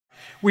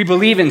We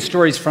believe in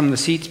Stories from the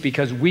Seats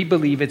because we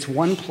believe it's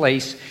one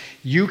place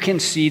you can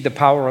see the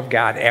power of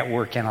God at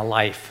work in a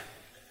life.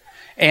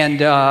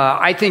 And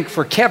I think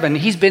for Kevin,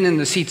 he's been in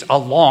the seats a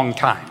long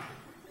time.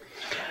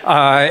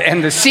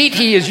 And the seat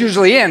he is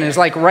usually in is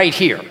like right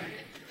here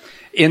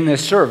in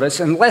this service,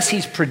 unless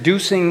he's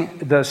producing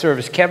the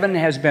service. Kevin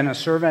has been a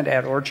servant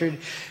at Orchard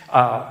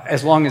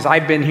as long as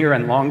I've been here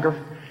and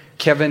longer.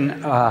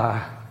 Kevin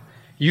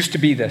used to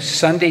be the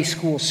Sunday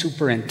school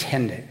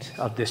superintendent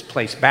of this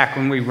place back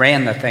when we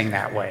ran the thing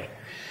that way.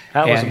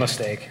 That was a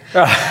mistake.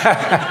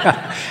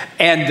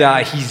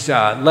 And he's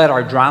led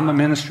our drama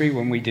ministry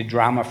when we did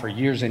drama for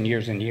years and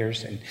years and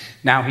years. And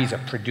now he's a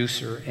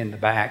producer in the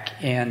back.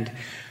 And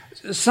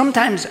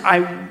sometimes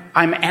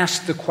I'm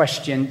asked the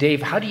question,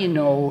 Dave, how do you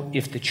know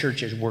if the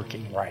church is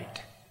working right?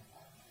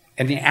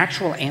 And the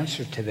actual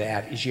answer to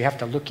that is you have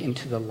to look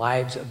into the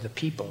lives of the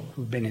people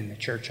who've been in the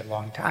church a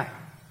long time.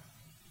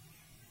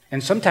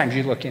 And sometimes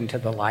you look into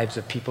the lives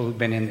of people who've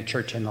been in the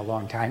church in a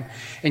long time,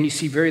 and you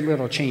see very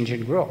little change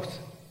in growth.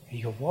 And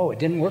you go, whoa, it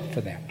didn't work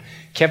for them.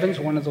 Kevin's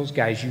one of those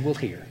guys you will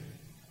hear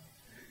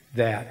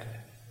that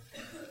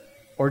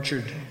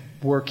Orchard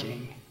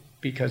working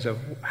because of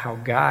how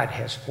God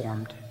has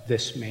formed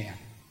this man.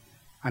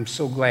 I'm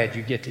so glad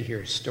you get to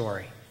hear his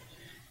story.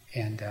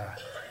 And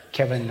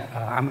Kevin,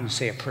 I'm going to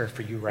say a prayer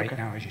for you right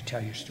now as you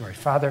tell your story.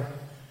 Father,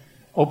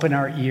 open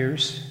our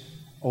ears,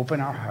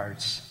 open our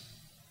hearts,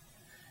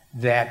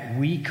 that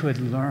we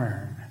could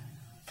learn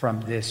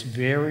from this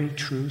very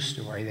true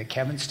story that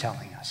Kevin's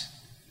telling us,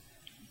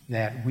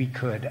 that we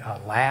could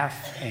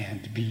laugh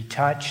and be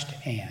touched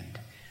and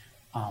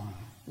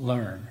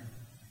learn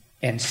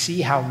and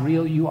see how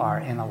real you are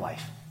in a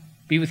life.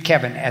 Be with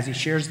Kevin as he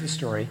shares the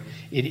story.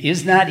 It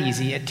is not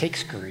easy. It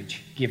takes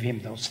courage. Give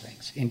him those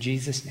things. In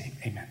Jesus' name,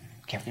 amen.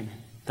 Kevin. Amen.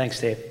 Thanks,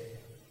 Dave.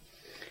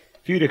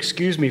 If you'd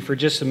excuse me for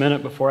just a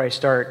minute before I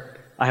start,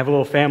 I have a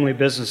little family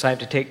business I have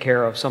to take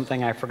care of,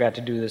 something I forgot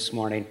to do this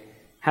morning.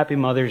 Happy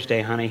Mother's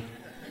Day, honey.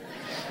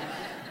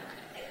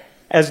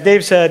 As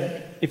Dave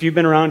said, if you've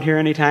been around here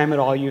any time at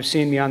all, you've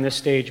seen me on this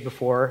stage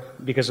before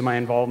because of my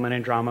involvement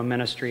in drama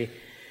ministry.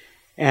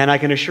 And I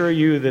can assure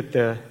you that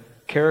the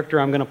character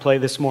I'm going to play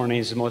this morning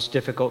is the most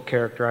difficult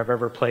character I've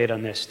ever played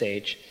on this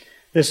stage.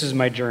 This is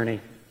my journey.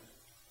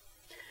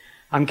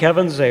 I'm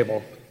Kevin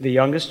Zabel, the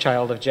youngest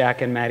child of Jack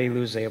and Maddie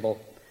Lou Zabel.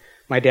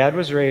 My dad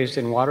was raised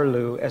in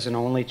Waterloo as an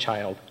only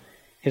child.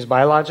 His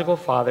biological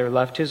father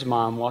left his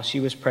mom while she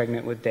was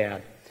pregnant with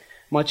Dad.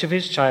 Much of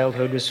his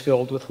childhood was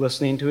filled with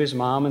listening to his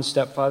mom and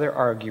stepfather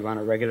argue on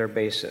a regular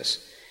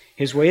basis.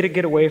 His way to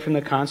get away from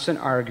the constant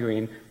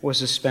arguing was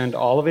to spend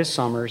all of his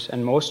summers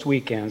and most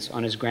weekends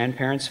on his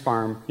grandparents'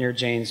 farm near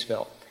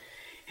Janesville.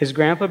 His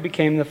grandpa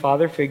became the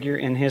father figure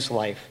in his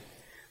life.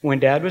 When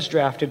Dad was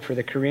drafted for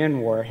the Korean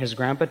War, his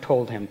grandpa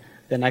told him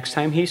the next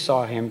time he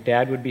saw him,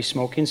 Dad would be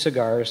smoking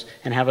cigars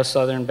and have a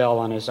Southern Belle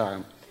on his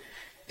arm.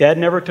 Dad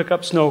never took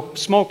up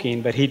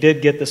smoking, but he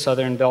did get the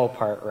Southern Belle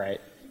part right.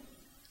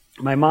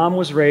 My mom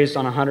was raised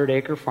on a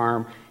 100-acre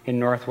farm in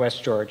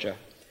northwest Georgia.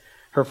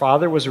 Her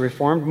father was a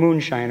Reformed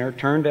moonshiner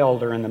turned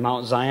elder in the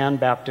Mount Zion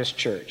Baptist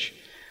Church.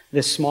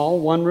 This small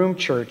one-room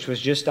church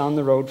was just down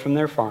the road from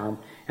their farm,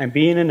 and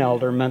being an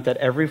elder meant that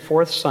every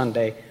fourth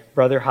Sunday,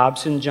 Brother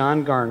Hobson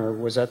John Garner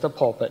was at the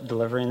pulpit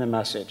delivering the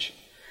message.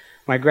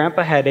 My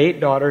grandpa had 8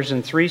 daughters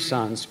and 3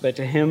 sons, but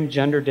to him,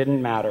 gender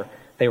didn't matter.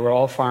 They were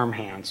all farm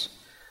hands.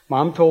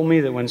 Mom told me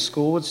that when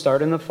school would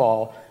start in the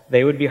fall,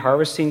 they would be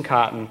harvesting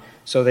cotton,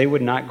 so they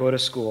would not go to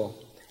school.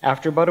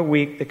 After about a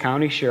week, the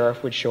county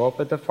sheriff would show up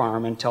at the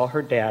farm and tell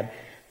her dad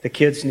the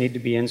kids need to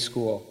be in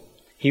school.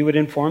 He would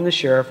inform the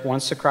sheriff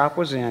once the crop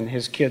was in,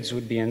 his kids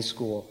would be in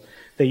school.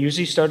 They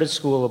usually started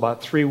school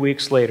about 3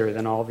 weeks later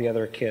than all the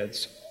other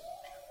kids.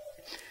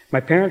 My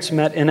parents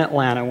met in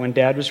Atlanta when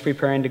Dad was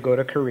preparing to go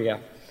to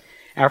Korea.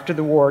 After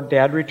the war,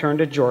 Dad returned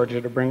to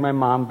Georgia to bring my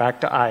mom back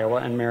to Iowa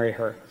and marry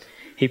her.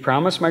 He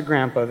promised my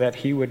grandpa that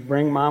he would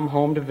bring Mom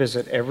home to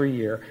visit every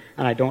year,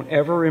 and I don't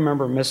ever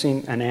remember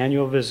missing an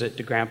annual visit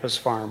to Grandpa's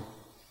farm.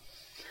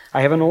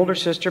 I have an older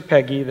sister,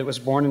 Peggy, that was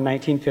born in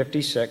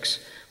 1956.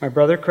 My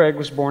brother, Craig,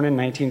 was born in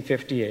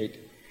 1958.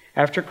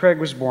 After Craig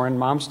was born,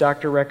 Mom's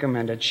doctor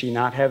recommended she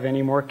not have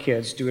any more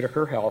kids due to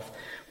her health,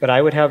 but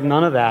I would have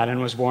none of that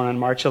and was born on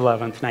March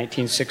 11th,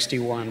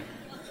 1961.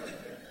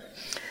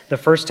 The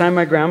first time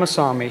my grandma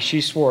saw me, she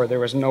swore there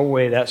was no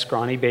way that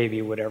scrawny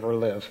baby would ever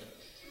live.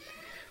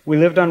 We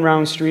lived on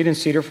Round Street in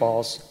Cedar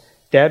Falls.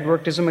 Dad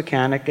worked as a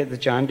mechanic at the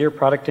John Deere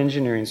Product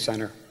Engineering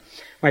Center.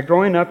 My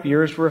growing up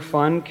years were a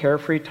fun,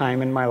 carefree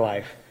time in my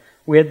life.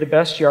 We had the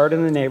best yard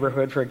in the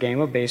neighborhood for a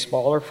game of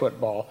baseball or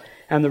football,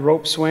 and the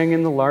rope swing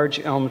in the large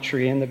elm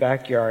tree in the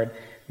backyard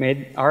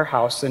made our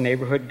house the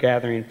neighborhood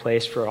gathering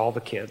place for all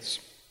the kids.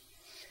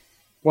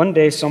 One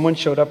day, someone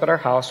showed up at our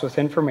house with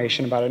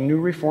information about a new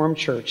Reformed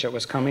church that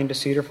was coming to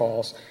Cedar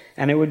Falls,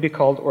 and it would be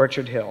called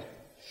Orchard Hill.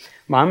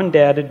 Mom and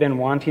Dad had been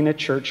wanting a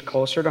church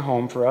closer to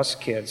home for us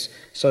kids,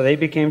 so they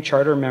became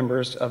charter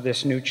members of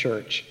this new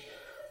church.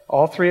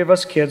 All 3 of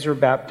us kids were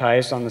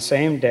baptized on the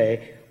same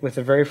day, with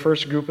the very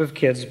first group of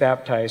kids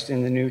baptized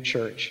in the new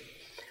church.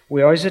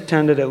 We always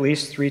attended at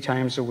least 3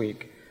 times a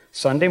week: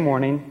 Sunday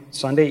morning,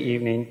 Sunday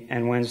evening,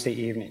 and Wednesday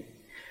evening.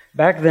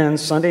 Back then,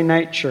 Sunday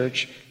night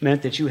church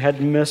meant that you had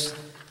to miss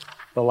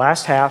the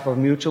last half of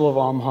Mutual of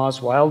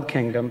Omaha's Wild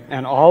Kingdom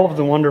and all of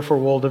the wonderful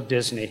world of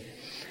Disney.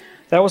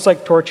 That was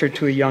like torture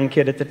to a young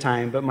kid at the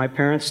time, but my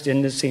parents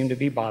didn't seem to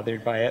be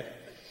bothered by it.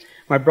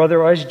 My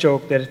brother always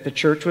joked that if the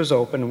church was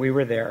open, we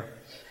were there.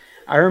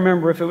 I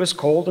remember if it was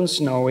cold and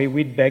snowy,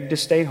 we'd beg to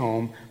stay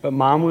home, but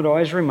Mom would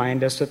always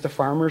remind us that the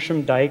farmers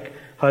from Dyke,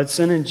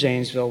 Hudson, and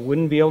Janesville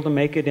wouldn't be able to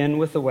make it in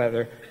with the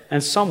weather,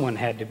 and someone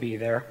had to be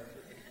there.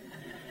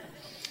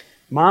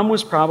 Mom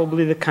was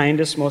probably the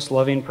kindest, most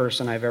loving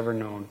person I've ever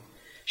known.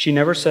 She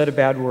never said a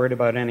bad word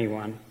about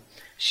anyone.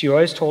 She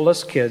always told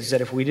us kids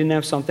that if we didn't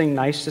have something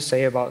nice to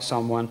say about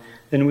someone,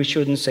 then we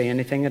shouldn't say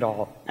anything at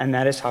all, and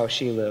that is how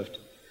she lived.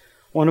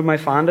 One of my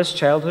fondest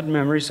childhood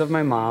memories of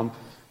my mom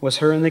was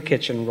her in the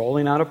kitchen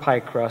rolling out a pie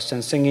crust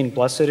and singing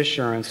Blessed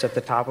Assurance at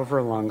the top of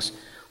her lungs,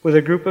 with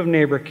a group of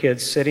neighbor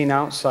kids sitting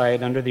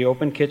outside under the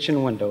open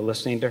kitchen window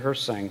listening to her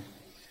sing.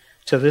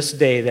 To this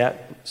day,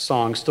 that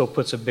song still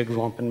puts a big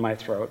lump in my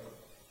throat.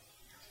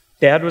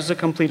 Dad was the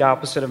complete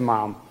opposite of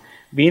Mom.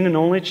 Being an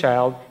only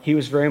child, he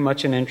was very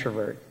much an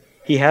introvert.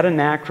 He had a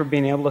knack for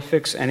being able to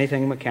fix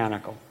anything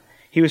mechanical.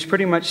 He was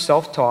pretty much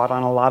self-taught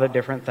on a lot of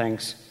different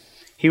things.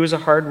 He was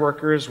a hard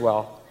worker as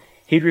well.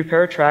 He'd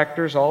repair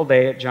tractors all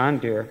day at John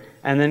Deere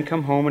and then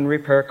come home and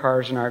repair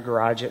cars in our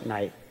garage at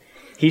night.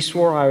 He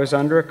swore I was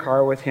under a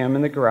car with him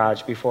in the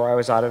garage before I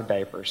was out of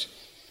diapers.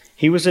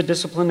 He was a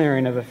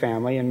disciplinarian of the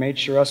family and made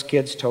sure us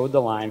kids towed the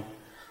line.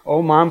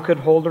 Oh, Mom could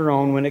hold her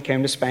own when it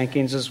came to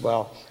spankings as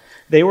well.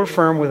 They were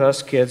firm with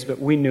us kids, but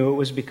we knew it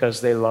was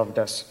because they loved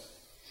us.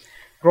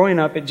 Growing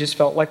up, it just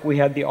felt like we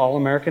had the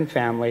all-American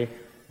family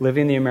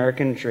living the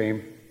American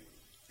dream.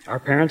 Our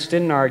parents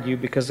didn't argue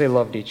because they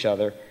loved each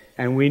other,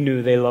 and we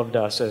knew they loved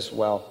us as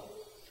well.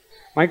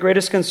 My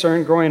greatest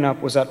concern growing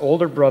up was that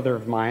older brother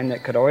of mine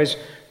that could always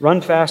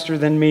run faster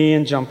than me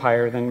and jump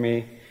higher than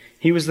me.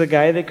 He was the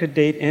guy that could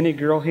date any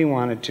girl he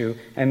wanted to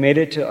and made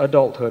it to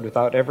adulthood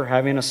without ever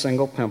having a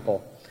single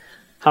pimple.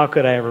 How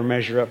could I ever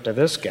measure up to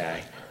this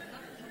guy?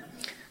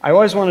 I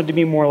always wanted to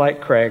be more like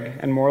Craig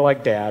and more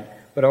like Dad,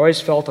 but I always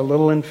felt a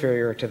little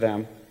inferior to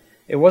them.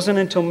 It wasn't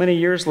until many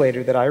years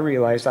later that I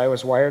realized I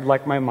was wired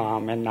like my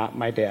mom and not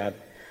my dad.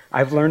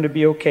 I've learned to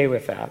be okay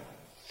with that.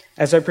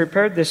 As I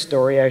prepared this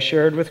story, I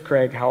shared with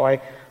Craig how I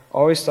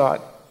always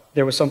thought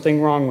there was something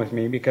wrong with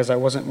me because I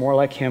wasn't more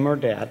like him or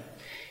Dad.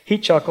 He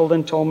chuckled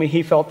and told me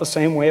he felt the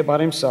same way about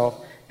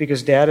himself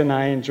because Dad and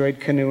I enjoyed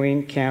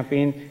canoeing,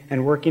 camping,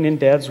 and working in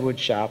Dad's wood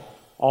shop,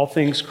 all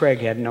things Craig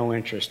had no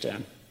interest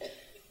in.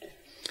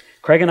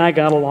 Craig and I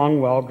got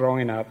along well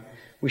growing up.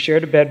 We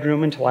shared a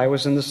bedroom until I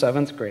was in the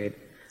 7th grade.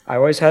 I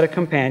always had a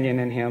companion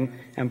in him,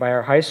 and by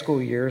our high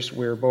school years,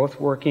 we were both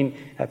working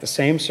at the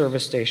same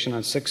service station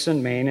on 6th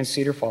and Main in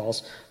Cedar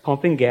Falls,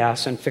 pumping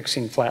gas and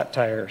fixing flat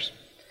tires.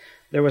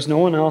 There was no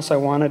one else I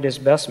wanted as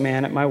best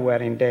man at my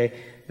wedding day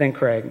than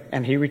Craig,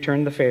 and he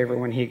returned the favor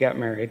when he got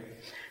married.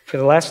 For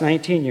the last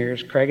 19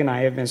 years, Craig and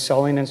I have been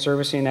selling and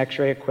servicing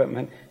x-ray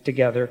equipment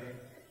together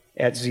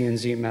at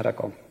Z&Z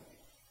Medical.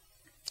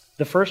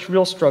 The first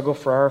real struggle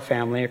for our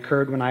family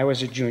occurred when I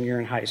was a junior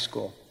in high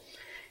school.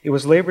 It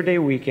was Labor Day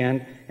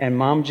weekend, and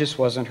Mom just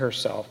wasn't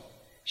herself.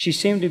 She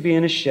seemed to be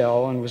in a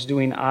shell and was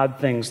doing odd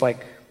things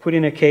like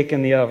putting a cake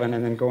in the oven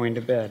and then going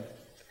to bed.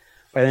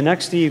 By the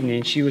next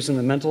evening, she was in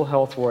the mental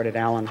health ward at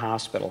Allen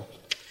Hospital.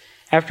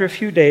 After a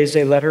few days,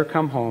 they let her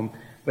come home,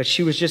 but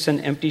she was just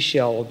an empty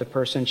shell of the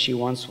person she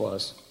once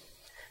was.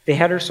 They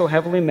had her so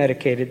heavily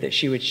medicated that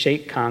she would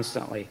shake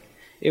constantly.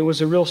 It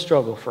was a real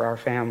struggle for our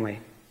family.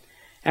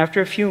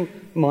 After a few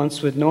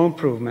months with no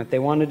improvement, they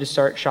wanted to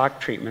start shock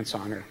treatments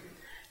on her.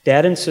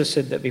 Dad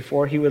insisted that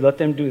before he would let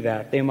them do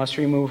that, they must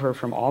remove her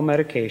from all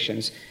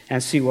medications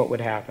and see what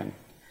would happen.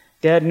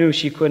 Dad knew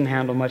she couldn't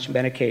handle much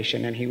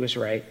medication, and he was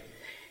right.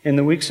 In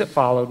the weeks that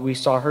followed, we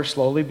saw her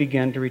slowly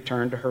begin to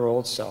return to her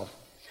old self.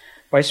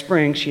 By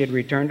spring, she had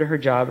returned to her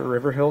job at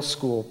River Hill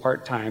School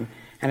part-time,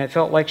 and it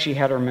felt like she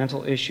had her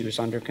mental issues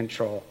under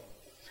control.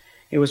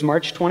 It was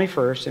March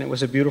 21st, and it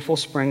was a beautiful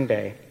spring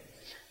day.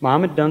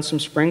 Mom had done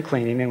some spring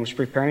cleaning and was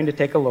preparing to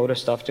take a load of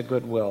stuff to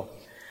Goodwill.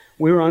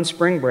 We were on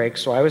spring break,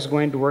 so I was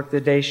going to work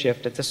the day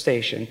shift at the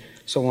station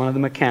so one of the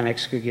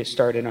mechanics could get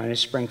started on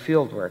his spring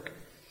field work.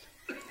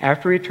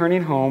 After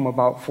returning home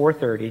about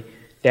 4:30,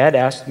 Dad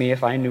asked me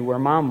if I knew where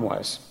Mom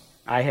was.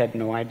 I had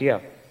no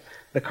idea.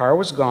 The car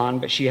was gone,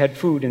 but she had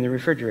food in the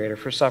refrigerator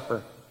for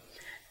supper.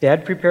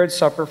 Dad prepared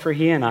supper for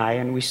he and I,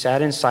 and we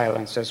sat in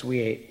silence as we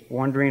ate,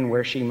 wondering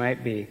where she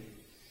might be.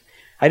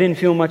 I didn't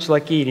feel much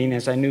like eating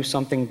as I knew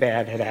something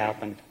bad had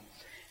happened.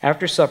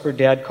 After supper,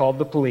 Dad called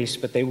the police,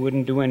 but they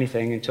wouldn't do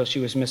anything until she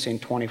was missing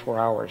 24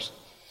 hours.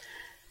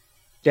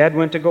 Dad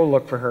went to go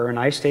look for her, and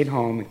I stayed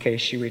home in case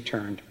she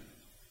returned.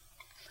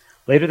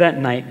 Later that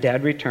night,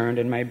 Dad returned,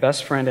 and my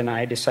best friend and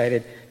I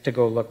decided to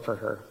go look for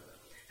her.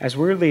 As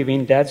we were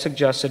leaving, Dad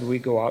suggested we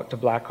go out to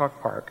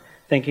Blackhawk Park,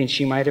 thinking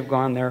she might have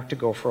gone there to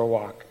go for a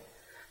walk.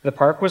 The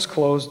park was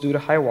closed due to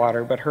high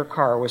water, but her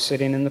car was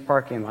sitting in the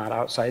parking lot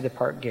outside the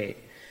park gate.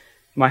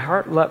 My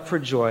heart leapt for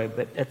joy,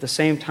 but at the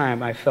same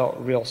time, I felt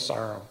real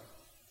sorrow.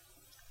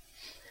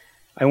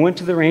 I went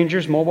to the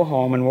ranger's mobile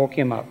home and woke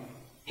him up.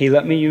 He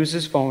let me use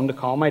his phone to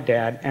call my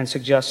dad and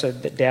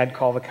suggested that Dad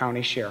call the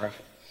county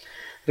sheriff.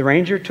 The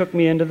ranger took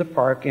me into the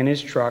park in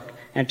his truck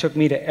and took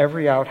me to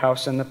every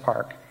outhouse in the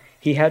park.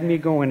 He had me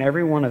go in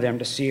every one of them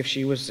to see if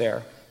she was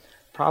there.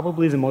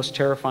 Probably the most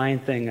terrifying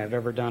thing I've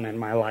ever done in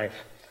my life.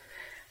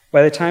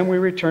 By the time we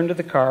returned to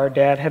the car,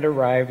 Dad had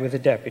arrived with a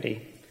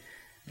deputy.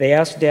 They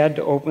asked Dad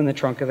to open the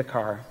trunk of the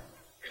car.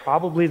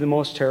 Probably the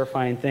most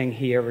terrifying thing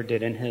he ever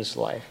did in his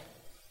life.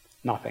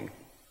 Nothing.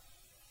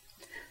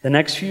 The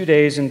next few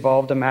days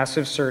involved a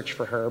massive search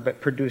for her,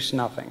 but produced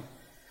nothing.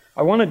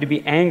 I wanted to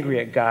be angry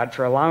at God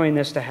for allowing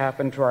this to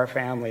happen to our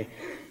family,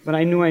 but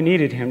I knew I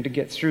needed Him to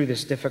get through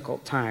this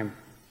difficult time.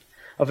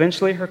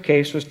 Eventually, her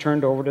case was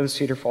turned over to the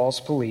Cedar Falls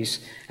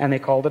police, and they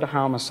called it a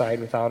homicide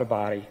without a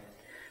body.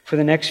 For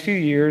the next few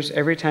years,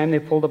 every time they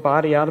pulled a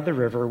body out of the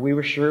river, we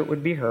were sure it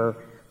would be her,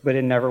 but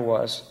it never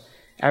was.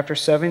 After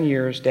 7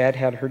 years, Dad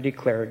had her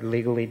declared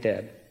legally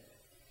dead.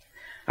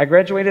 I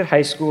graduated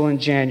high school in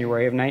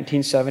January of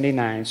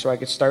 1979 so I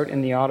could start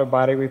in the auto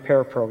body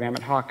repair program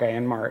at Hawkeye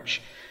in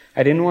March.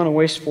 I didn't want to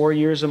waste 4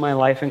 years of my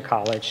life in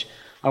college.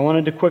 I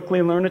wanted to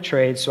quickly learn a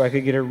trade so I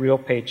could get a real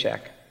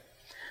paycheck.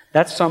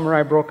 That summer,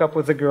 I broke up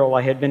with a girl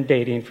I had been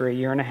dating for 1.5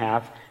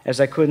 years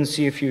as I couldn't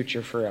see a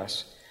future for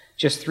us.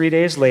 Just 3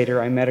 days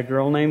later, I met a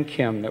girl named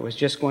Kim that was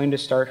just going to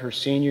start her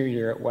senior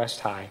year at West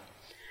High.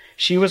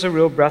 She was a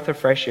real breath of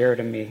fresh air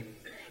to me.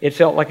 It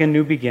felt like a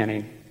new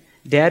beginning.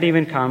 Dad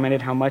even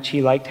commented how much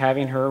he liked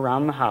having her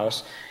around the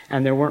house,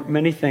 and there weren't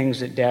many things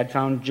that Dad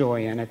found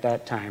joy in at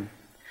that time.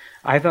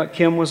 I thought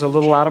Kim was a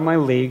little out of my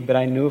league, but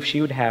I knew if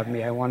she would have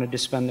me, I wanted to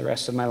spend the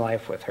rest of my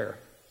life with her.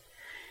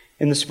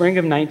 In the spring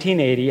of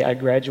 1980, I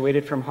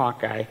graduated from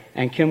Hawkeye,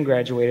 and Kim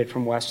graduated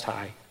from West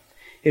High.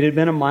 It had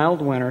been a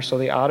mild winter, so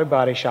the auto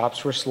body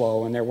shops were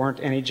slow, and there weren't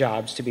any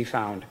jobs to be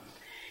found.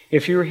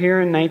 If you were here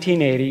in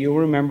 1980, you'll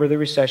remember the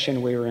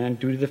recession we were in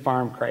due to the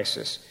farm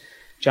crisis.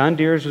 John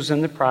Deere's was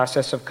in the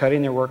process of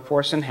cutting their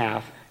workforce in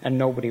half, and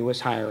nobody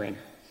was hiring.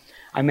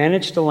 I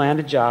managed to land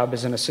a job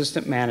as an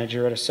assistant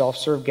manager at a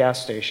self-serve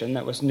gas station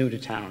that was new to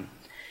town.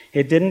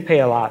 It didn't pay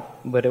a lot,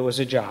 but it was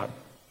a job.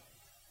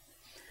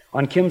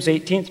 On Kim's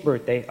 18th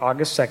birthday,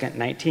 August 2nd,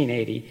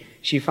 1980,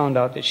 she found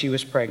out that she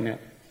was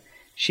pregnant.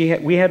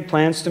 We had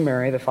plans to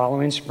marry the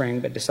following spring,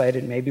 but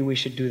decided maybe we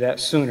should do that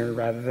sooner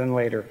rather than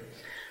later.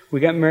 We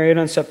got married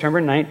on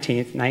September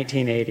 19th,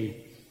 1980.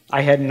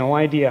 I had no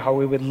idea how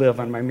we would live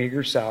on my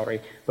meager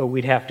salary, but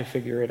we'd have to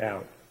figure it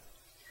out.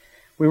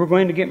 We were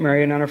going to get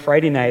married on a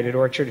Friday night at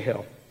Orchard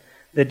Hill.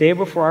 The day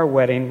before our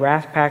wedding,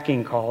 Rath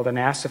Packing called and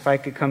asked if I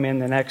could come in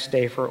the next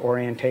day for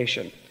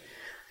orientation.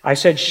 I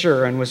said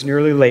sure and was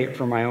nearly late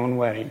for my own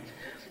wedding,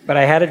 but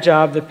I had a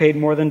job that paid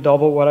more than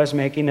double what I was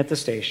making at the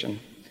station.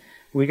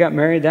 We got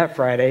married that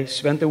Friday,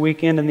 spent the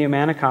weekend in the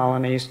Amana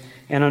Colonies,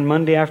 and on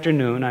Monday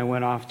afternoon I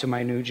went off to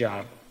my new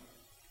job.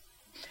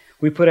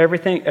 We put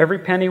every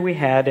penny we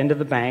had into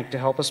the bank to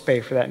help us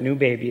pay for that new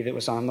baby that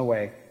was on the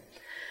way.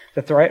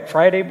 The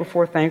Friday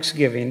before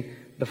Thanksgiving,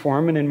 the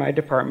foreman in my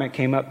department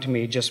came up to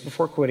me just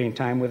before quitting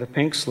time with a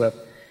pink slip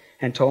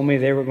and told me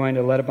they were going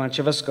to let a bunch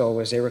of us go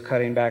as they were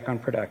cutting back on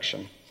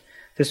production.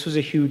 This was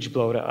a huge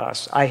blow to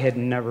us. I had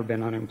never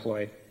been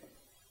unemployed.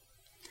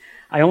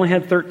 I only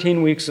had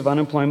 13 weeks of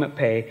unemployment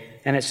pay,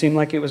 and it seemed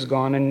like it was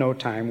gone in no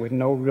time with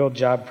no real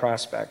job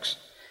prospects.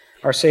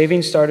 Our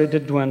savings started to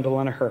dwindle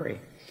in a hurry.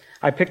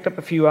 I picked up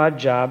a few odd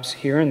jobs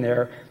here and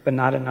there, but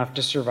not enough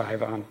to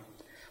survive on.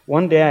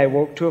 One day I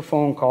woke to a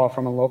phone call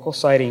from a local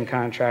siding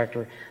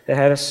contractor that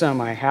had a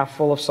semi half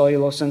full of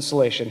cellulose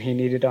insulation he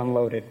needed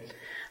unloaded.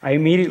 I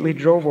immediately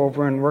drove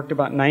over and worked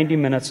about 90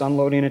 minutes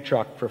unloading a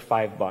truck for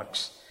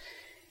 $5.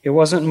 It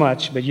wasn't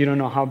much, but you don't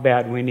know how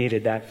bad we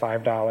needed that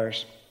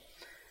 $5.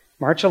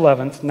 March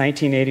 11th,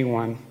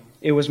 1981.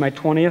 It was my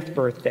 20th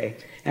birthday,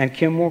 and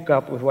Kim woke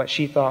up with what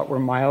she thought were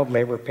mild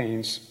labor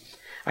pains.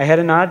 I had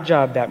an odd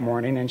job that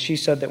morning, and she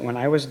said that when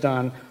I was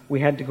done, we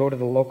had to go to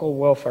the local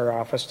welfare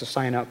office to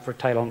sign up for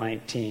Title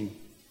 19.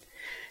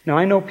 Now,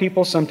 I know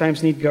people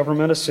sometimes need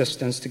government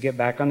assistance to get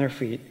back on their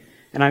feet,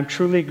 and I'm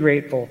truly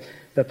grateful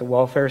that the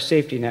welfare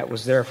safety net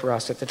was there for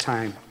us at the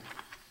time.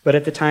 But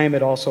at the time,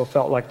 it also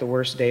felt like the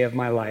worst day of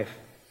my life.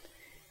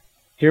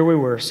 Here we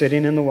were,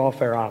 sitting in the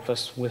welfare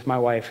office with my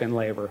wife in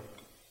labor.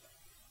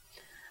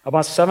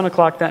 About 7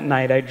 o'clock that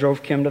night, I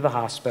drove Kim to the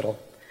hospital.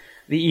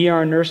 The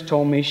ER nurse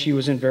told me she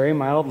was in very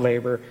mild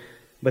labor,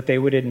 but they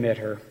would admit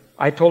her.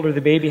 I told her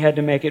the baby had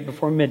to make it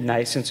before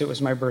midnight since it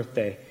was my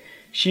birthday.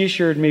 She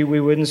assured me we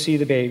wouldn't see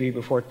the baby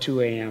before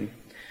 2 a.m.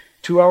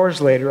 2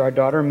 hours later, our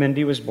daughter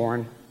Mindy was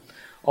born.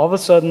 All of a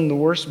sudden, the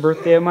worst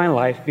birthday of my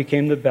life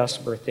became the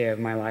best birthday of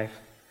my life.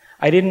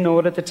 I didn't know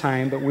it at the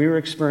time, but we were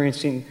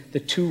experiencing the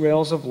two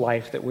rails of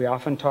life that we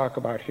often talk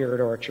about here at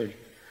Orchard.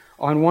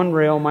 On one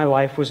rail, my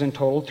life was in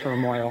total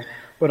turmoil,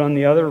 but on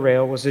the other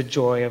rail was the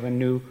joy of a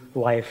new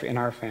life in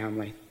our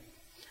family.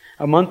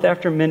 A month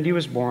after Mindy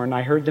was born,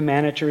 I heard the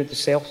manager at the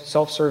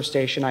self-serve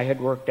station I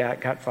had worked at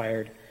got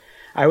fired.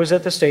 I was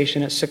at the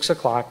station at 6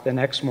 o'clock the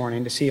next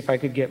morning to see if I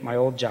could get my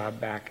old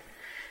job back.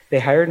 They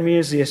hired me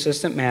as the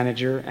assistant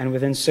manager, and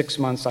within 6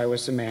 months I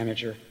was the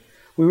manager.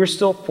 We were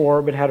still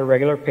poor, but had a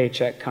regular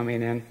paycheck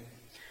coming in.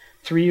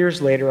 3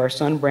 years later, our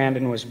son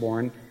Brandon was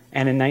born,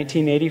 and in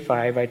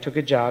 1985 I took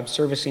a job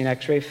servicing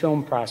X-ray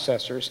film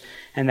processors,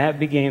 and that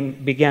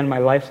began my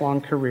lifelong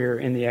career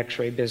in the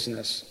X-ray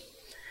business.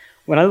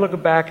 When I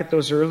look back at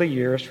those early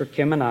years for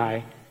Kim and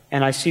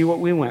I see what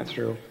we went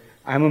through,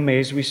 I'm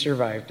amazed we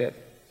survived it.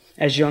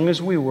 As young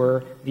as we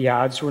were, the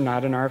odds were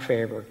not in our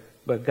favor,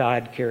 but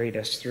God carried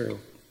us through.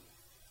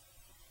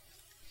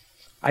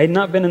 I had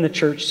not been in the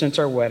church since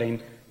our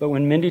wedding, but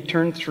when Mindy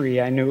turned 3,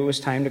 I knew it was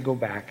time to go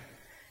back.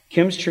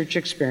 Kim's church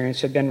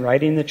experience had been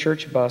riding the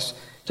church bus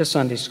to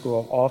Sunday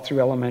school all through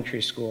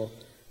elementary school,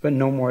 but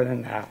no more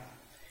than that.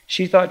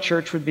 She thought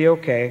church would be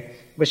okay,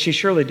 but she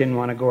surely didn't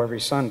want to go every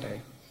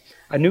Sunday.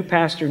 A new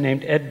pastor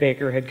named Ed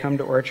Baker had come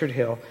to Orchard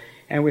Hill,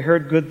 and we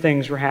heard good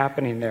things were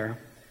happening there.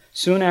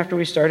 Soon after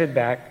we started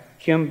back,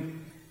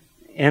 Kim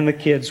and the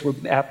kids were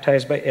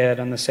baptized by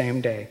Ed on the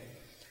same day.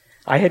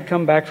 I had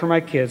come back for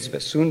my kids,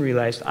 but soon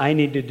realized I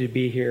needed to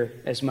be here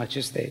as much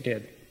as they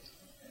did.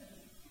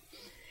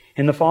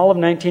 In the fall of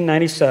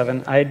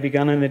 1997, I had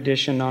begun an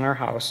addition on our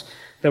house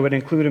that would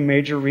include a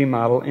major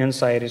remodel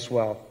inside as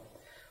well.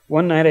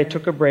 One night I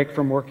took a break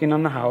from working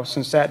on the house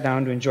and sat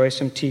down to enjoy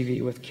some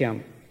TV with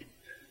Kim.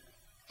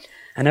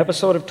 An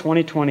episode of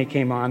 2020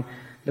 came on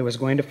that was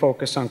going to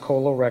focus on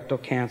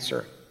colorectal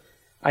cancer.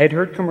 I had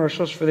heard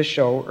commercials for the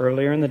show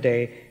earlier in the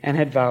day and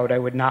had vowed I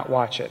would not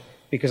watch it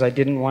because I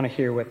didn't want to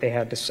hear what they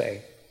had to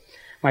say.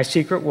 My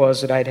secret was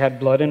that I'd had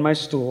blood in my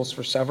stools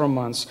for several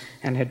months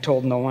and had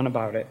told no one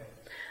about it.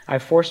 I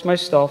forced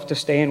myself to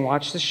stay and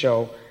watch the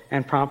show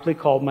and promptly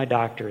called my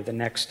doctor the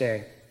next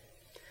day.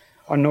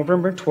 On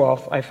November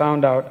 12th, I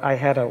found out I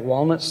had a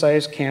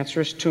walnut-sized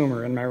cancerous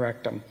tumor in my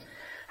rectum.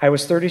 I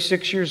was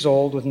 36 years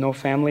old with no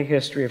family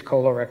history of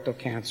colorectal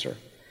cancer.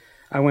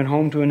 I went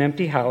home to an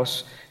empty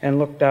house and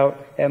looked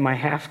out at my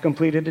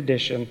half-completed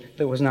addition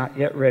that was not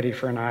yet ready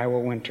for an Iowa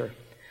winter.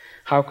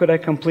 How could I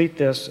complete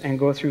this and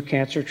go through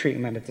cancer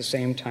treatment at the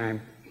same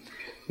time?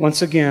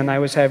 Once again, I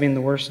was having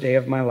the worst day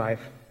of my life.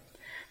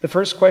 The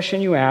first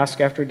question you ask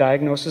after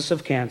diagnosis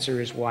of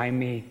cancer is, why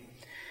me?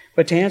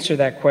 But to answer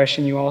that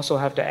question, you also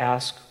have to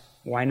ask,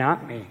 why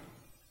not me?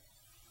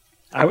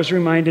 I was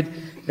reminded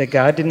that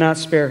God did not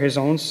spare his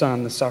own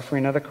son the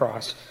suffering of the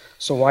cross,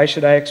 so why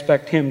should I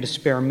expect him to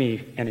spare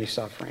me any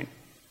suffering?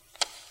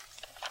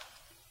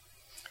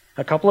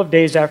 A couple of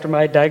days after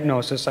my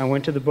diagnosis, I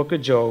went to the book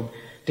of Job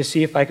to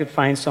see if I could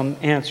find some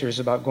answers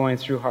about going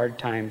through hard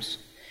times.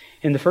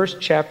 In the first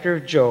chapter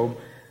of Job,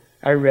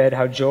 I read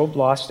how Job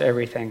lost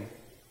everything: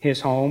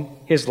 his home,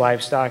 his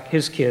livestock,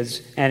 his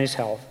kids, and his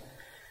health.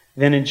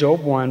 Then in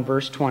Job 1,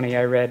 verse 20,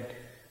 I read,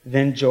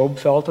 "Then Job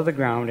fell to the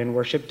ground and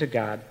worshipped to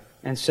God,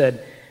 and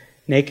said,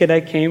 'Naked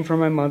I came from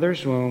my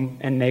mother's womb,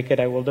 and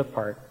naked I will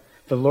depart.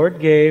 The Lord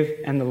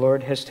gave, and the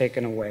Lord has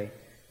taken away.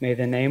 May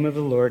the name of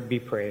the Lord be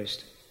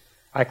praised.'"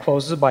 I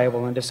closed the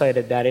Bible and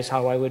decided that is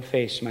how I would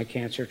face my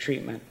cancer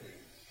treatment.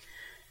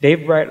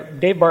 Dave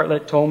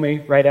Bartlett told me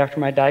right after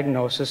my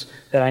diagnosis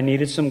that I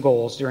needed some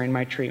goals during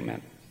my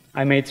treatment.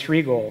 I made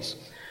 3 goals.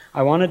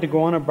 I wanted to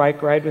go on a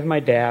bike ride with my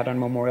dad on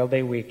Memorial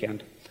Day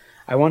weekend.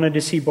 I wanted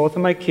to see both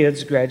of my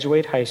kids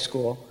graduate high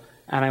school,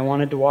 and I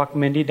wanted to walk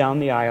Mindy down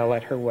the aisle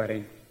at her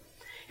wedding.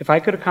 If I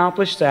could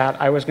accomplish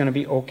that, I was going to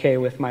be okay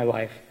with my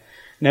life.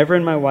 Never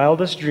in my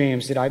wildest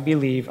dreams did I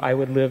believe I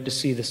would live to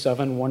see the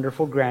 7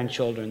 wonderful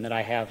grandchildren that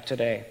I have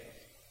today.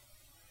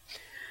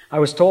 I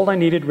was told I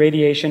needed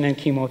radiation and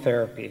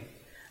chemotherapy.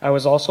 I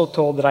was also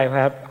told that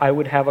I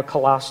would have a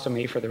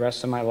colostomy for the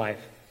rest of my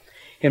life.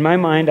 In my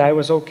mind, I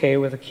was okay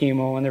with the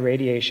chemo and the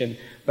radiation,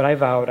 but I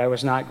vowed I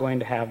was not going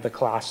to have the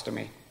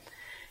colostomy.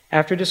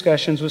 After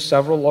discussions with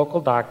several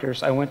local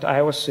doctors, I went to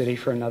Iowa City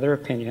for another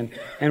opinion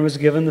and was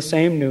given the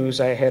same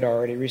news I had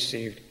already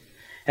received.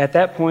 At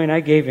that point, I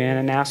gave in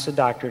and asked the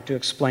doctor to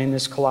explain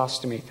this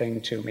colostomy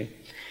thing to me.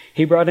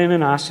 He brought in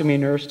an ostomy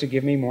nurse to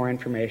give me more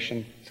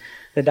information.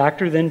 The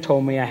doctor then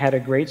told me I had a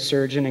great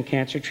surgeon and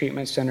cancer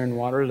treatment center in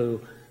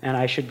Waterloo, and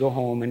I should go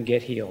home and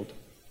get healed.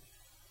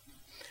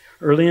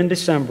 Early in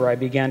December, I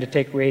began to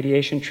take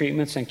radiation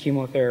treatments and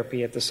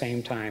chemotherapy at the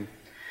same time.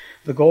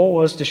 The goal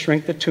was to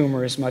shrink the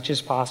tumor as much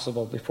as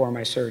possible before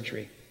my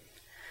surgery.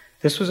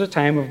 This was a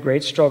time of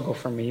great struggle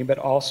for me, but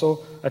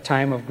also a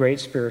time of great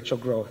spiritual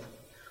growth.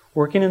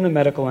 Working in the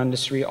medical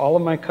industry, all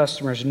of my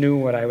customers knew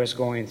what I was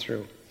going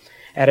through.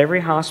 At every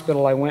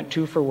hospital I went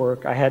to for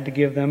work, I had to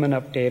give them an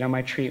update on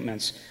my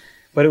treatments,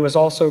 but it was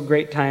also a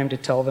great time to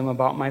tell them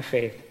about my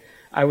faith.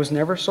 I was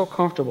never so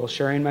comfortable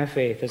sharing my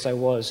faith as I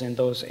was in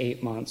those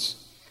 8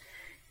 months.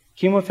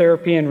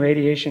 Chemotherapy and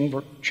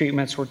radiation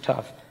treatments were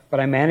tough, but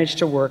I managed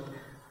to work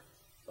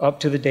up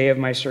to the day of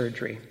my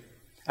surgery.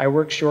 I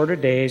worked shorter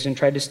days and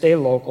tried to stay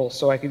local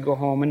so I could go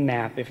home and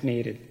nap if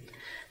needed.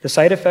 The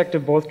side effect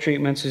of both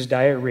treatments is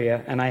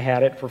diarrhea, and I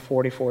had it for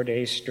 44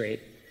 days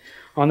straight.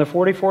 On the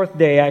 44th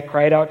day, I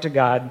cried out to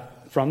God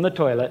from the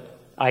toilet,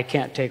 I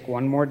can't take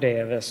one more day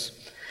of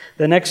this.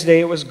 The next day,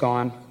 it was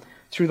gone.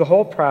 Through the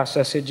whole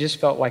process, it just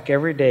felt like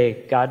every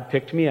day God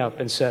picked me up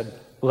and said,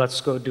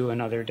 let's go do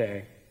another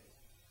day.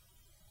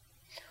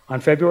 On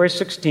February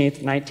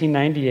 16th,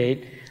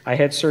 1998, I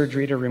had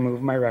surgery to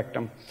remove my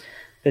rectum.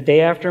 The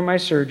day after my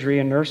surgery,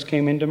 a nurse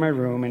came into my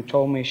room and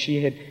told me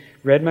she had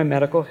read my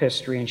medical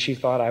history and she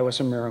thought I was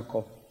a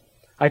miracle.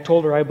 I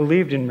told her I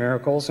believed in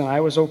miracles and I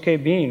was okay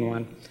being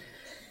one.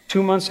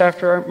 2 months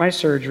after my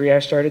surgery, I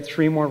started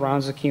 3 more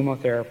rounds of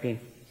chemotherapy.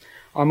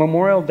 On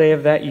Memorial Day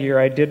of that year,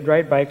 I did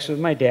ride bikes with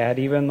my dad,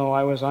 even though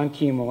I was on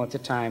chemo at the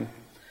time.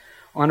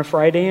 On a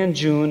Friday in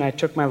June, I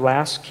took my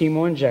last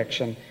chemo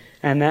injection,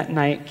 and that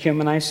night, Kim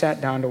and I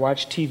sat down to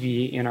watch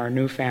TV in our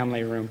new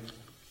family room.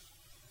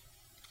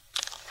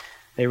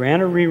 They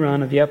ran a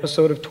rerun of the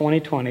episode of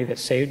 2020 that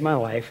saved my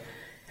life,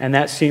 and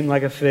that seemed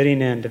like a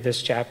fitting end to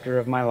this chapter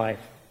of my life.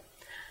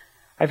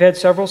 I've had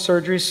several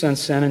surgeries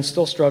since then and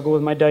still struggle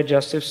with my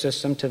digestive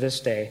system to this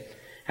day.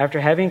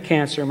 After having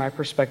cancer, my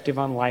perspective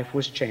on life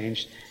was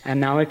changed, and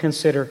now I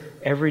consider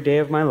every day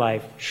of my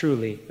life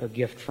truly a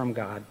gift from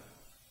God.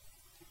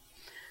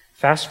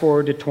 Fast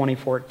forward to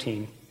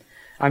 2014.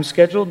 I'm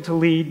scheduled to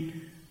lead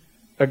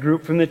a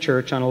group from the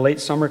church on a late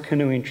summer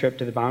canoeing trip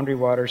to the Boundary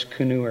Waters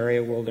Canoe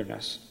Area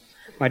Wilderness.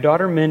 My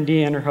daughter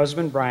Mindy and her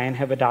husband Brian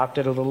have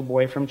adopted a little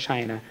boy from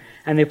China,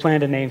 and they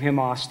plan to name him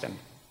Austin.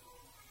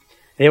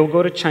 They will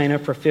go to China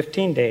for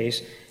 15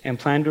 days and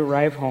plan to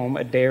arrive home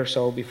a day or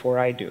so before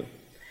I do.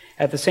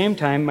 At the same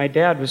time, my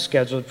dad was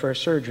scheduled for a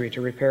surgery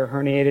to repair a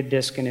herniated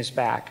disc in his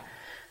back.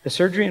 The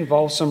surgery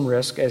involves some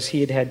risk as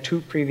he had had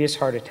 2 previous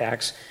heart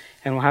attacks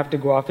and will have to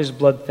go off his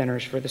blood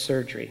thinners for the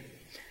surgery.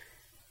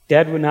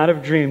 Dad would not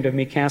have dreamed of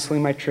me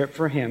canceling my trip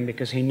for him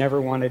because he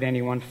never wanted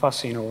anyone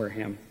fussing over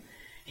him.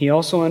 He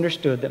also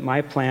understood that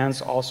my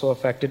plans also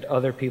affected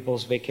other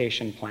people's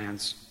vacation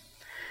plans.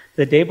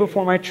 The day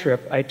before my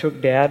trip, I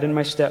took Dad and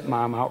my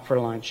stepmom out for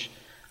lunch.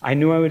 I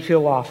knew I would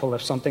feel awful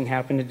if something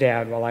happened to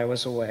Dad while I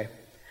was away.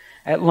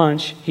 At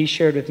lunch, he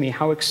shared with me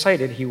how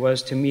excited he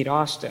was to meet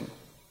Austin.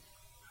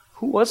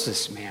 Who was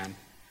this man?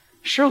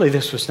 Surely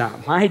this was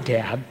not my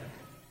dad.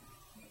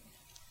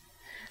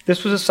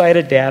 This was a side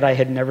of Dad I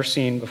had never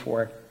seen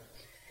before.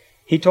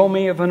 He told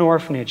me of an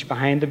orphanage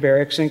behind the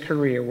barracks in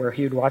Korea where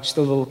he would watch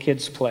the little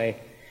kids play.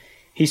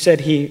 He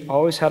said he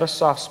always had a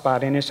soft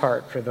spot in his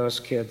heart for those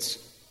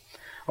kids.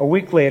 A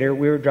week later,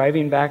 we were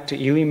driving back to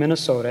Ely,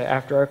 Minnesota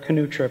after our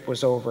canoe trip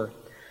was over.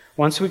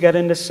 Once we got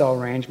into cell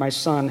range, my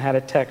son had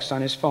a text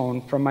on his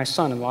phone from my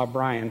son-in-law,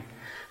 Brian.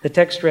 The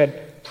text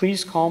read,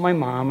 "Please call my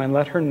mom and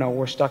let her know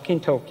we're stuck in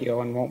Tokyo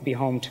and won't be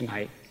home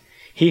tonight."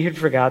 He had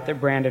forgot that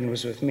Brandon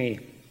was with me.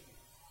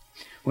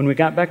 When we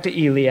got back to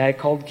Ely, I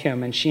called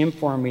Kim, and she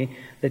informed me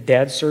that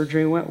Dad's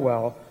surgery went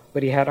well,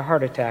 but he had a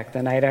heart attack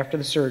the night after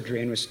the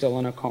surgery and was still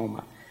in a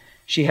coma.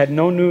 She had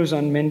no news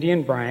on Mindy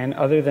and Brian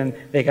other than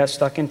they got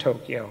stuck in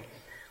Tokyo.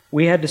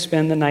 We had to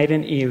spend the night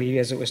in Ely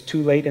as it was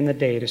too late in the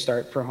day to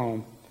start for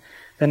home.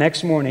 The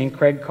next morning,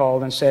 Craig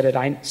called and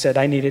said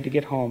I needed to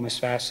get home as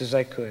fast as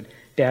I could.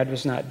 Dad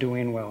was not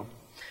doing well.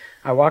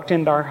 I walked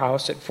into our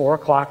house at 4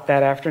 o'clock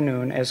that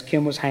afternoon as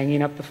Kim was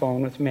hanging up the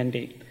phone with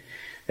Mindy.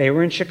 They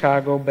were in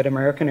Chicago, but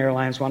American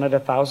Airlines wanted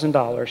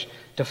 $1,000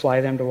 to fly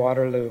them to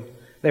Waterloo.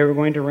 They were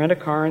going to rent a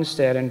car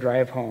instead and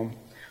drive home.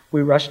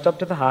 We rushed up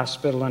to the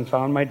hospital and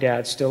found my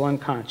dad still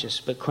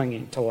unconscious but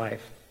clinging to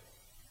life.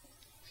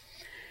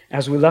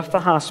 As we left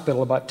the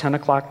hospital about 10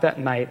 o'clock that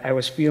night, I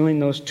was feeling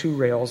those 2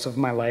 rails of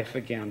my life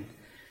again.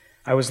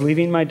 I was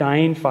leaving my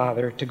dying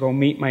father to go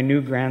meet my new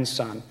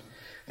grandson.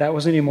 That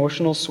was an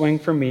emotional swing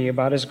for me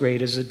about as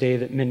great as the day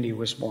that Mindy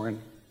was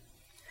born.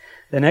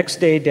 The next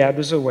day, Dad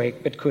was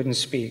awake but couldn't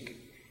speak.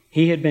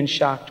 He had been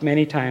shocked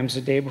many times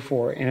the day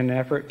before in an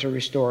effort to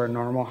restore a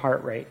normal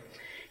heart rate.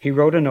 He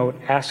wrote a note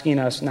asking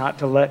us not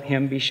to let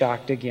him be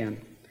shocked again.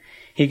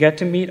 He got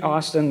to meet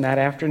Austin that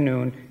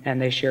afternoon,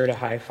 and they shared a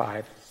high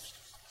five.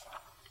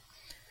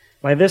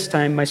 By this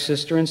time, my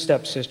sister and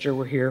stepsister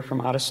were here from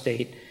out of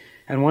state,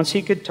 and once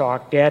he could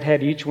talk, Dad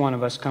had each one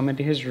of us come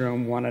into his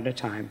room one at a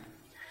time.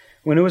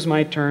 When it was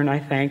my turn, I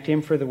thanked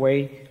him for the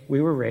way we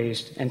were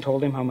raised and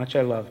told him how much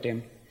I loved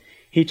him.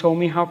 He told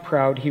me how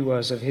proud he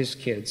was of his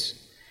kids.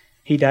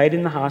 He died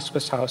in the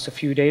hospice house a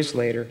few days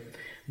later.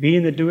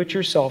 Being the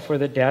do-it-yourselfer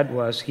that Dad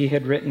was, he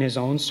had written his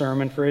own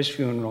sermon for his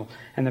funeral,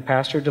 and the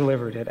pastor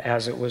delivered it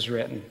as it was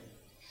written.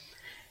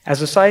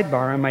 As a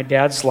sidebar in my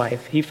dad's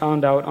life, he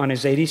found out on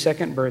his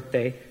 82nd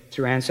birthday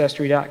through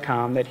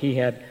Ancestry.com that he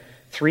had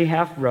 3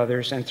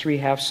 half-brothers and 3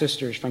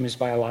 half-sisters from his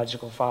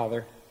biological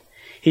father.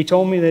 He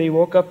told me that he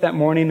woke up that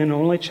morning an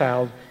only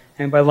child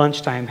and by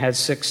lunchtime had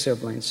 6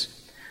 siblings.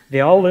 They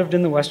all lived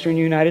in the western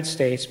United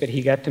States, but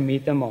he got to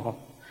meet them all.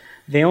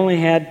 They only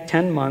had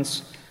 10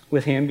 months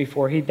with him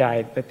before he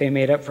died, but they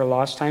made up for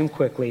lost time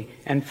quickly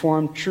and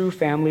formed true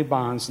family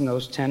bonds in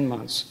those 10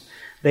 months.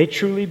 They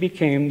truly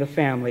became the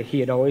family he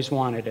had always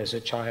wanted as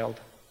a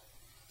child.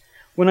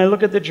 When I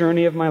look at the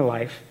journey of my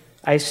life,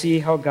 I see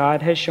how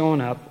God has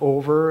shown up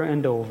over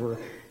and over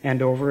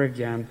and over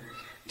again,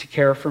 to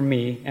care for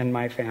me and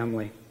my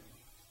family.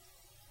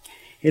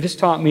 It has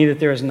taught me that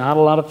there is not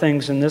a lot of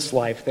things in this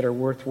life that are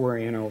worth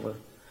worrying over.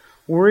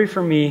 Worry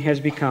for me has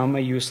become a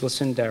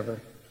useless endeavor.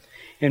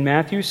 In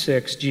Matthew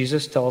 6,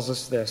 Jesus tells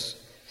us this: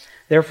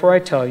 "Therefore I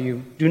tell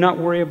you, do not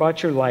worry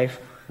about your life,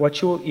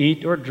 what you will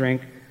eat or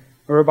drink,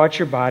 or about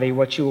your body,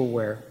 what you will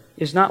wear.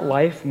 Is not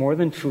life more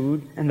than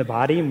food, and the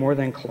body more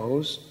than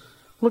clothes?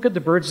 Look at the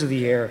birds of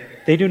the air.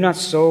 They do not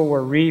sow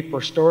or reap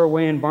or store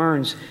away in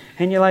barns,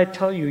 and yet I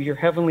tell you, your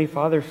heavenly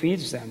Father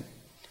feeds them.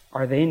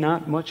 Are you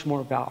not much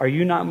more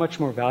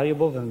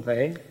valuable than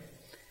they?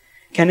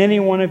 Can any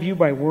one of you,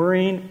 by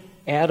worrying,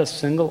 add a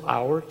single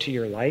hour to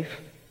your life?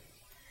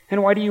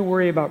 And why do you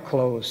worry about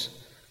clothes?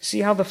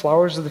 See how the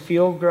flowers of the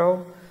field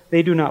grow?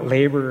 They do not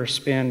labor or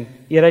spin.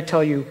 Yet I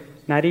tell you,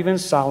 not even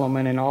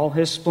Solomon in all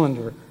his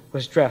splendor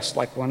was dressed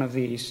like one of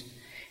these.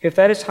 If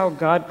that is how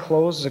God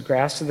clothes the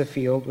grass of the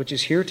field, which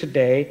is here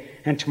today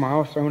and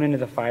tomorrow thrown into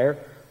the fire,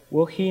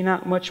 will he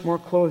not much more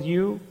clothe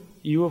you,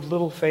 you of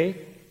little faith?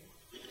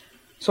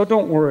 So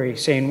don't worry,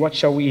 saying, what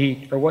shall we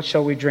eat, or what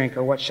shall we drink,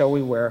 or what shall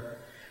we wear?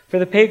 For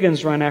the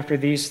pagans run after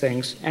these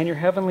things, and your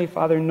heavenly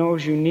Father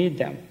knows you need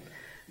them.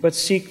 But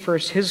seek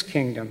first his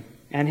kingdom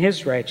and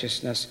his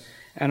righteousness,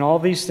 and all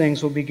these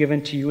things will be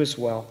given to you as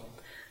well.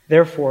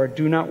 Therefore,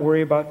 do not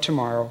worry about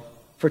tomorrow,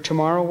 for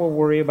tomorrow will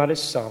worry about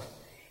itself.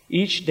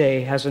 Each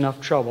day has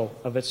enough trouble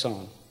of its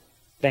own."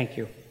 Thank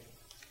you.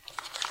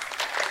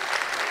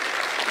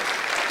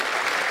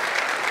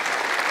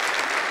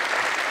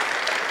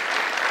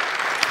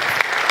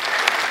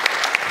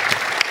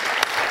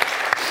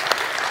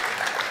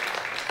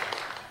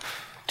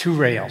 Two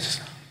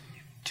rails.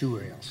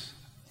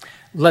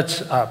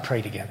 Let's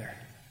pray together.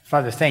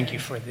 Father, thank you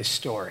for this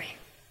story,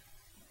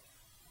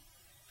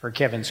 for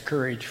Kevin's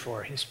courage,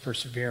 for his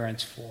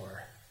perseverance,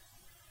 for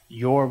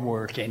your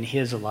work in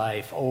his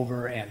life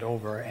over and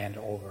over and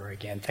over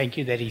again. Thank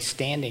you that he's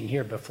standing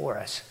here before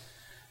us,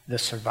 the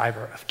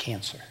survivor of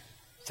cancer.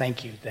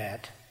 Thank you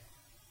that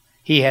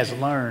he has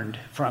learned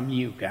from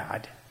you,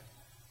 God,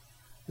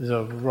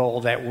 the role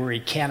that worry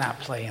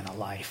cannot play in a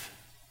life.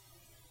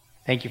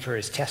 Thank you for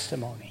his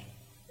testimony.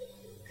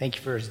 Thank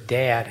you for his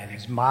dad and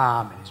his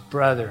mom and his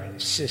brother and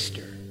his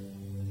sister.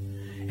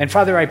 And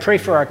Father, I pray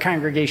for our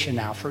congregation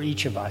now, for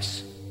each of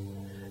us,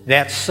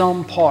 that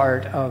some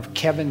part of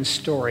Kevin's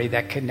story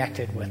that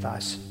connected with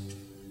us,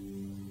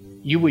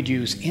 you would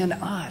use in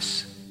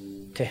us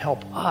to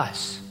help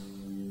us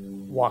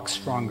walk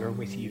stronger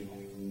with you,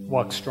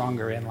 walk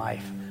stronger in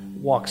life,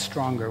 walk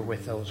stronger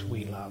with those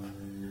we love.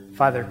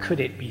 Father, could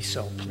it be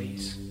so,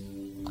 please?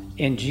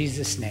 In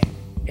Jesus' name,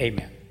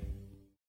 amen.